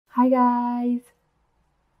Hi guys.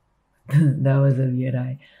 That was a weird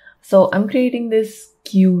eye. So I'm creating this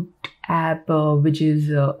cute app which is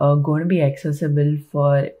going to be accessible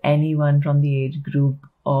for anyone from the age group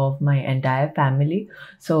of my entire family.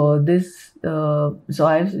 So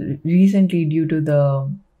I've recently, due to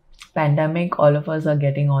the pandemic, all of us are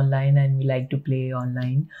getting online and we like to play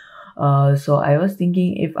online. So I was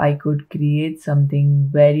thinking if I could create something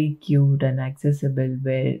very cute and accessible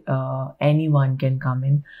where anyone can come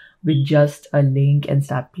in with just a link and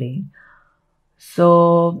start playing.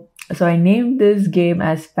 So I named this game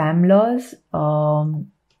as Famlaws.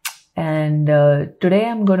 And today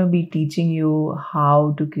I'm going to be teaching you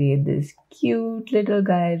how to create this cute little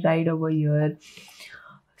guy right over here.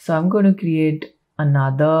 So I'm going to create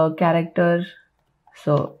another character.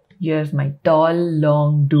 So here's my tall,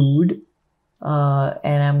 long dude.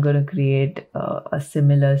 And I'm going to create a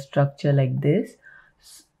similar structure like this.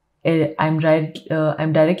 I'm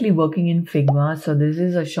directly working in Figma, so this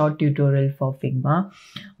is a short tutorial for Figma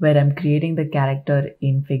where I'm creating the character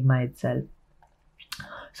in Figma itself.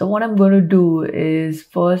 So what I'm going to do is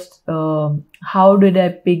first, how did I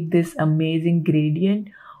pick this amazing gradient?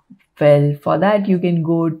 Well, for that you can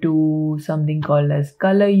go to something called as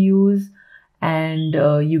color use, and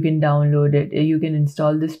you can download it. You can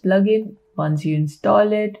install this plugin. Once you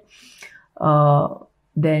install it, uh,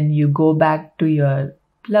 then you go back to your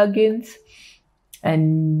plugins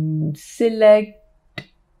and select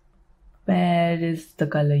where is the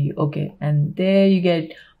color you okay, and there you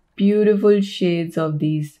get beautiful shades of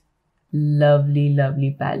these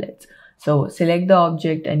lovely palettes. So select the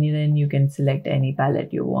object and then you can select any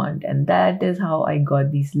palette you want, and that is how I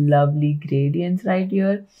got these lovely gradients right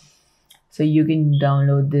here. So you can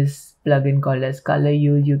download this plugin called as color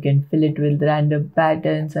use. You can fill it with random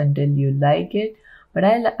patterns until you like it, but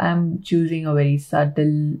I'm choosing a very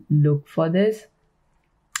subtle look for this.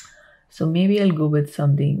 So maybe I'll go with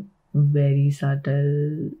something very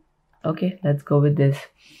subtle. Okay, let's go with this.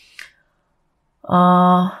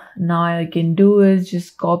 Now I can do is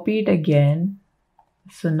just copy it again.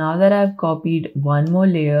 So now that I've copied one more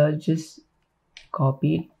layer, just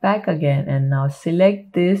copy it back again, and now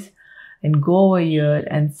select this and go over here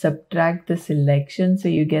and subtract the selection, so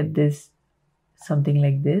you get this something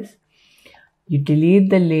like this. You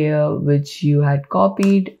delete the layer which you had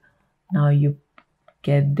copied. Now you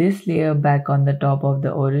get this layer back on the top of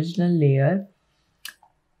the original layer,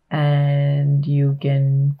 and you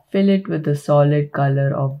can fill it with a solid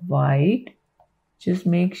color of white. Just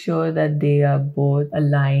make sure that they are both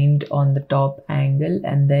aligned on the top angle,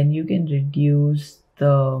 and then you can reduce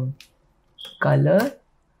the color.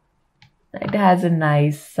 It has a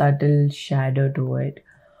nice subtle shadow to it.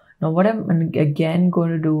 Now what I'm again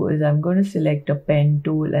going to do is I'm going to select a pen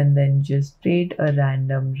tool and then just create a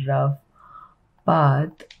random rough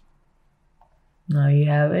path. Now you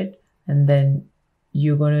have it, and then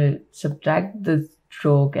you're going to subtract the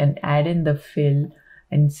stroke and add in the fill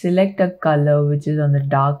and select a color which is on the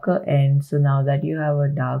darker end. So now that you have a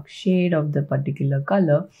dark shade of the particular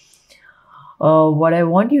color, what I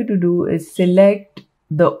want you to do is select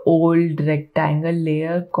the old rectangle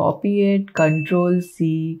layer, copy it, Control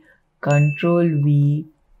C, Control V,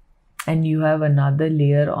 and you have another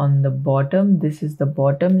layer on the bottom. This is the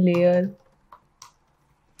bottom layer.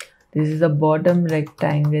 This is the bottom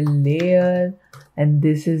rectangle layer, and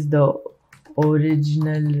this is the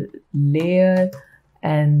original layer,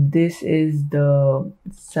 and this is the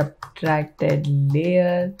subtracted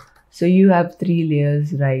layer. So you have three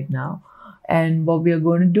layers right now. And what we are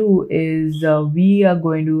going to do is we are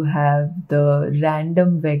going to have the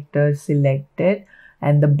random vector selected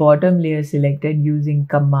and the bottom layer selected using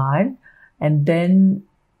command, and then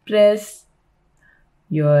press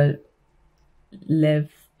your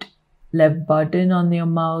left button on your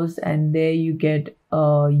mouse, and there you get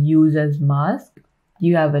use as mask.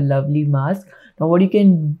 You have a lovely mask. Now what you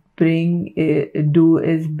can do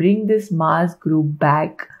is bring this mask group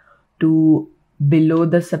back to below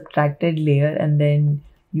the subtracted layer, and then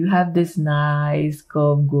you have this nice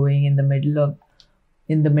curve going in the middle of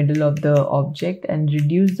the object, and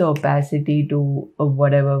reduce the opacity to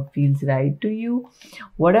whatever feels right to you.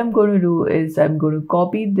 What I'm going to do is I'm going to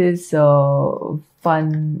copy this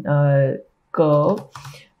fun curve,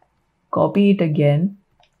 copy it again,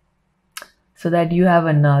 so that you have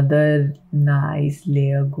another nice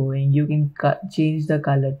layer going. You can change the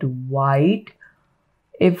color to white.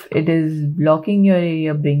 If it is blocking your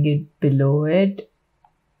area, bring it below it.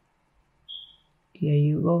 Here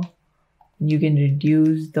you go. You can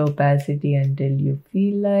reduce the opacity until you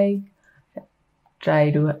feel like.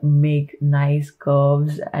 Try to make nice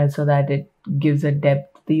curves so that it gives a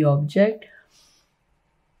depth to the object.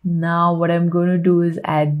 Now what I'm going to do is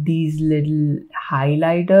add these little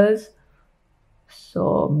highlighters.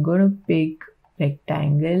 So I'm going to pick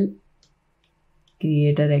rectangle,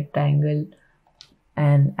 create a rectangle,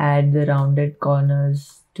 and add the rounded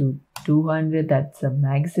corners to 200. That's the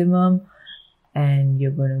maximum. And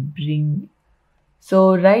you're going to bring,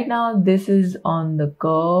 so right now this is on the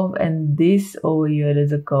curve and this over here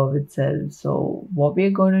is a curve itself. So what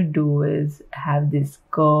we're going to do is have this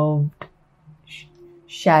curved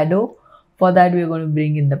shadow. For that we're going to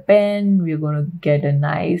bring in the pen, we're going to get a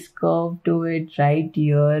nice curve to it right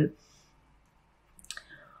here.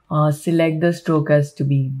 Select the stroke as to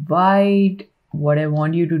be white. What I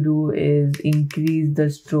want you to do is increase the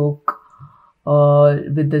stroke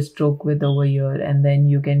with the stroke width over here, and then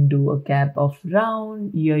you can do a cap of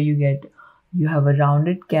round. Here you have a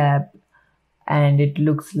rounded cap and it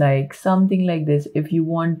looks like something like this. If you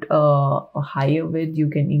want a higher width, you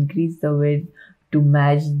can increase the width to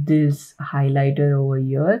match this highlighter over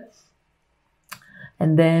here,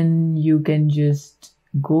 and then you can just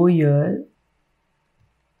go here.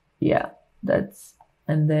 Yeah, that's,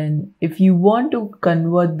 and then if you want to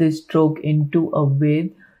convert this stroke into a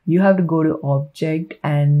width, you have to go to object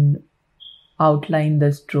and outline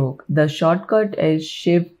the stroke. The shortcut is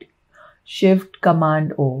shift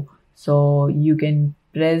command O. So you can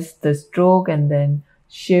press the stroke and then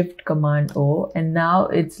shift command O, and now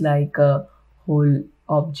it's like a whole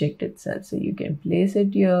object itself. So you can place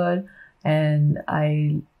it here, and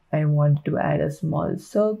I want to add a small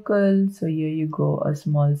circle. So here you go, a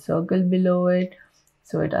small circle below it.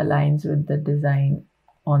 So it aligns with the design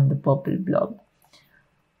on the purple blob.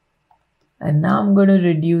 And now I'm going to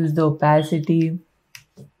reduce the opacity.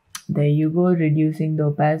 There you go, reducing the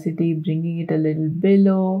opacity, bringing it a little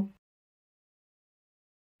below.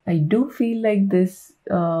 I do feel like this,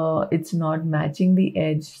 it's not matching the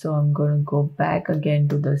edge. So I'm going to go back again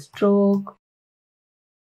to the stroke.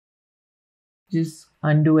 Just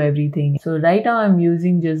undo everything. So right now I'm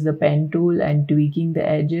using just the pen tool and tweaking the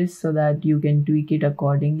edges so that you can tweak it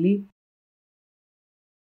accordingly.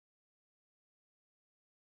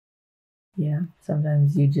 Yeah,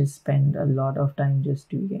 sometimes you just spend a lot of time just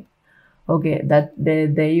tweaking. Okay, that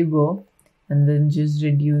there you go. And then just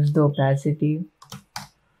reduce the opacity.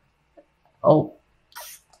 Oh,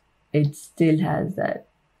 it still has that.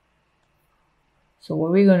 So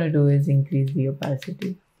what we're going to do is increase the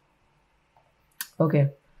opacity. Okay,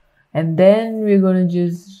 and then we're going to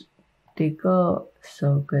just take a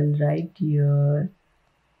circle right here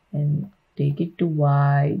and take it to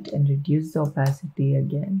white and reduce the opacity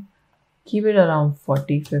again. Keep it around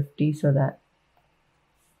 40-50 so that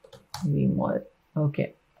maybe more.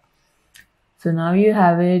 Okay, so now you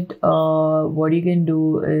have it. What you can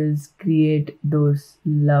do is create those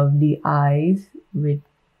lovely eyes with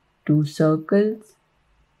 2 circles,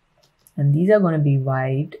 and these are going to be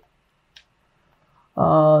white.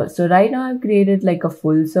 So right now I've created like a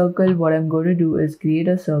full circle. What I'm going to do is create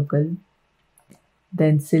a circle,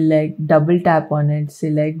 then select, double tap on it,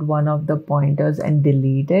 select one of the pointers and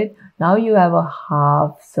delete it. Now you have a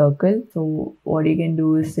half circle. So what you can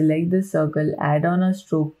do is select this circle, add on a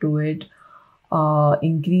stroke to it,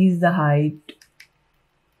 increase the height,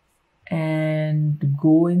 and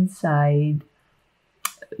go inside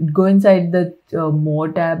the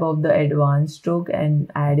more tab of the advanced stroke and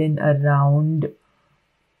add in a round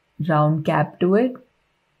cap to it.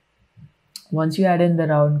 Once you add in the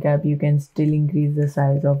round cap, you can still increase the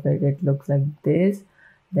size of it. It looks like this.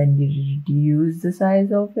 Then you reduce the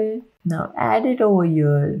size of it. Now add it over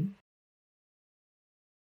here.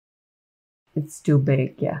 It's too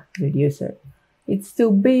big. Yeah, reduce it. It's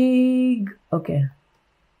too big. Okay.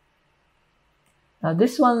 Now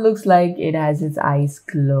this one looks like it has its eyes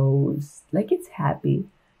closed, like it's happy.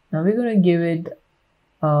 Now we're going to give it,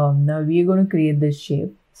 now we're going to create this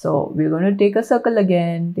shape. So we're going to take a circle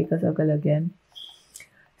again,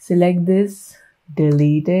 select this,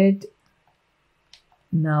 delete it.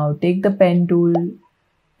 Now take the pen tool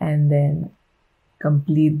and then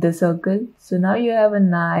complete the circle. So now you have a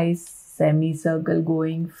nice semicircle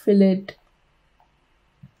going. Fill it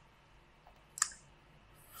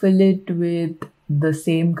with the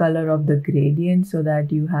same color of the gradient so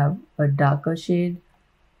that you have a darker shade.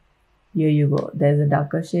 Here you go, there's a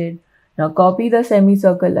darker shade. Now copy the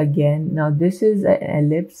semicircle again. Now this is an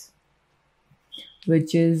ellipse,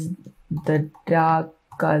 which is the dark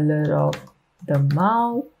color of the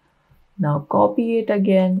mouth. Now copy it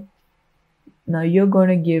again. Now you're going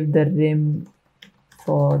to give the rim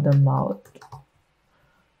for the mouth.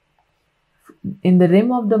 In the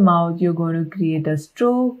rim of the mouth, you're going to create a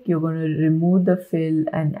stroke. You're going to remove the fill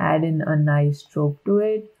and add in a nice stroke to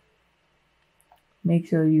it. Make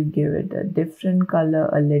sure you give it a different color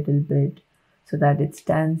a little bit so that it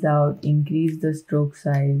stands out. Increase the stroke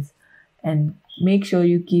size and make sure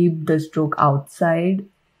you keep the stroke outside.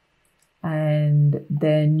 And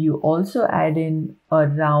then you also add in a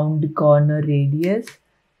round corner radius.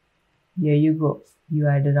 Here you go. You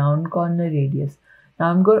add a round corner radius.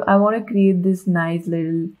 Now I want to create this nice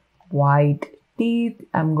little white teeth.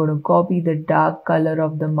 I'm going to copy the dark color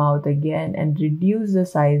of the mouth again and reduce the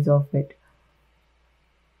size of it.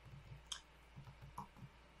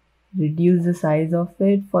 Reduce the size of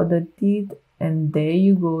it for the teeth, and there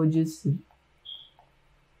you go. Just here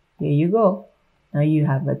you go. Now you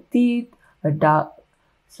have a teeth, a dark.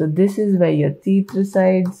 So this is where your teeth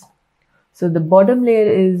resides. So the bottom layer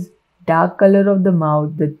is dark color of the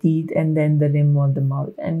mouth, the teeth, and then the rim of the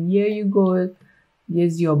mouth. And here you go.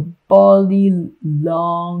 Here's your baldy,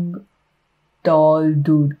 long, tall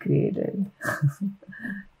dude created.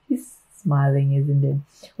 He's smiling, isn't it?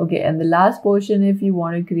 Okay, and the last portion, if you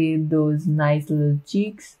want to create those nice little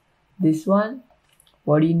cheeks, this one,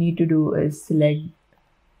 what you need to do is select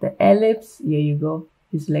the ellipse. Here you go.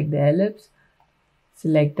 You select the ellipse,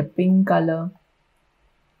 select the pink color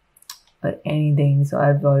or anything. So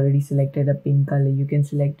I've already selected a pink color. You can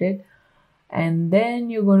select it. And then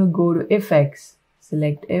you're going to go to effects.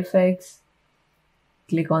 Select effects.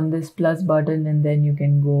 Click on this plus button, and then you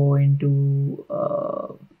can go into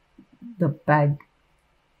the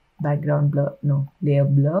background blur, no, layer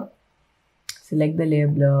blur. Select the layer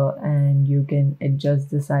blur and you can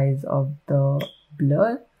adjust the size of the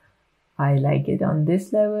blur. I like it on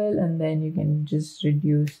this level, and then you can just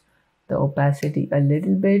reduce the opacity a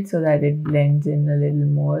little bit so that it blends in a little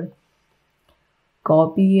more.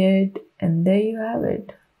 Copy it, and there you have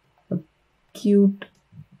it. A cute,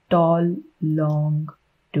 tall, long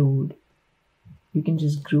dude. You can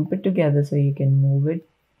just group it together so you can move it.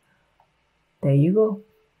 There you go.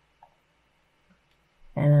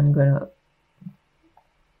 And I'm gonna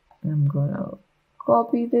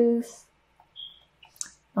copy this.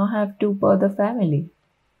 Now I have two per the family.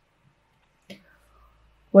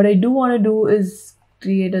 What I do want to do is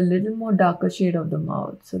create a little more darker shade of the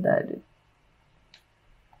mouth so that it,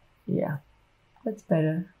 yeah, that's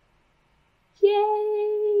better.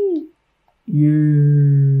 Yay!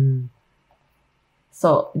 Yeah.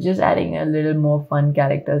 So just adding a little more fun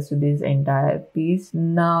characters to this entire piece.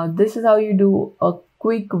 Now this is how you do a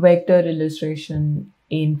quick vector illustration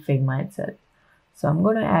in Figma itself. So I'm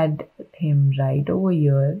going to add him right over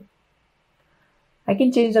here. I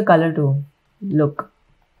can change the color too. Look.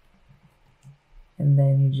 And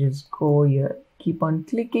then you just go here. Keep on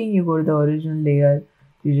clicking. You go to the original layer.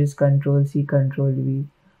 You just Control C, Control V.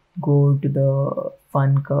 Go to the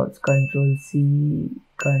fun curves. Control C,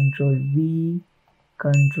 Control V.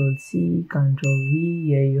 Control C, Control V.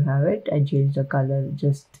 Here you have it. I changed the color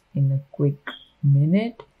just in a quick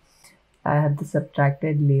minute. I have the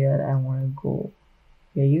subtracted layer. I want to go.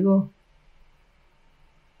 Here you go.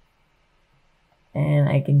 And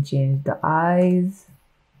I can change the eyes.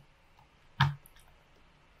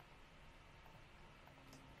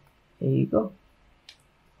 There you go.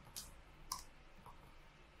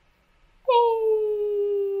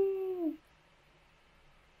 Yay!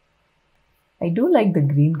 I do like the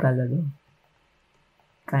green color though.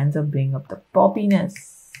 Kinds of bring up the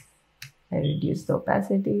poppiness. I reduce the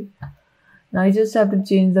opacity. Now I just have to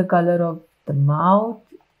change the color of the mouth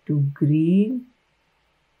to green.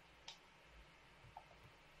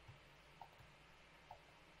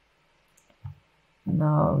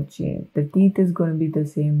 Now change the teeth is going to be the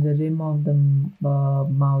same. The rim of the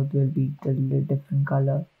mouth will be a little different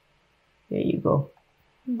color. There you go.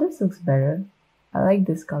 This looks better. I like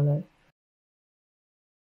this color.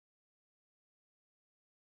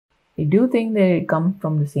 I do think they come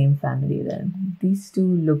from the same family then. These two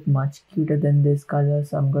look much cuter than this color,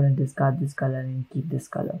 so I'm going to discard this color and keep this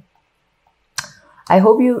color. I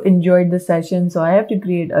hope you enjoyed the session. So I have to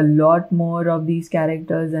create a lot more of these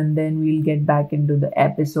characters, and then we'll get back into the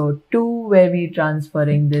episode 2 where we're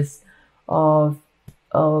transferring this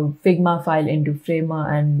Figma file into Figma.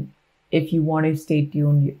 And if you want to stay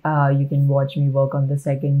tuned, you can watch me work on the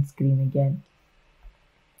second screen again.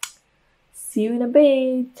 See you in a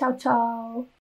bit. Ciao, ciao.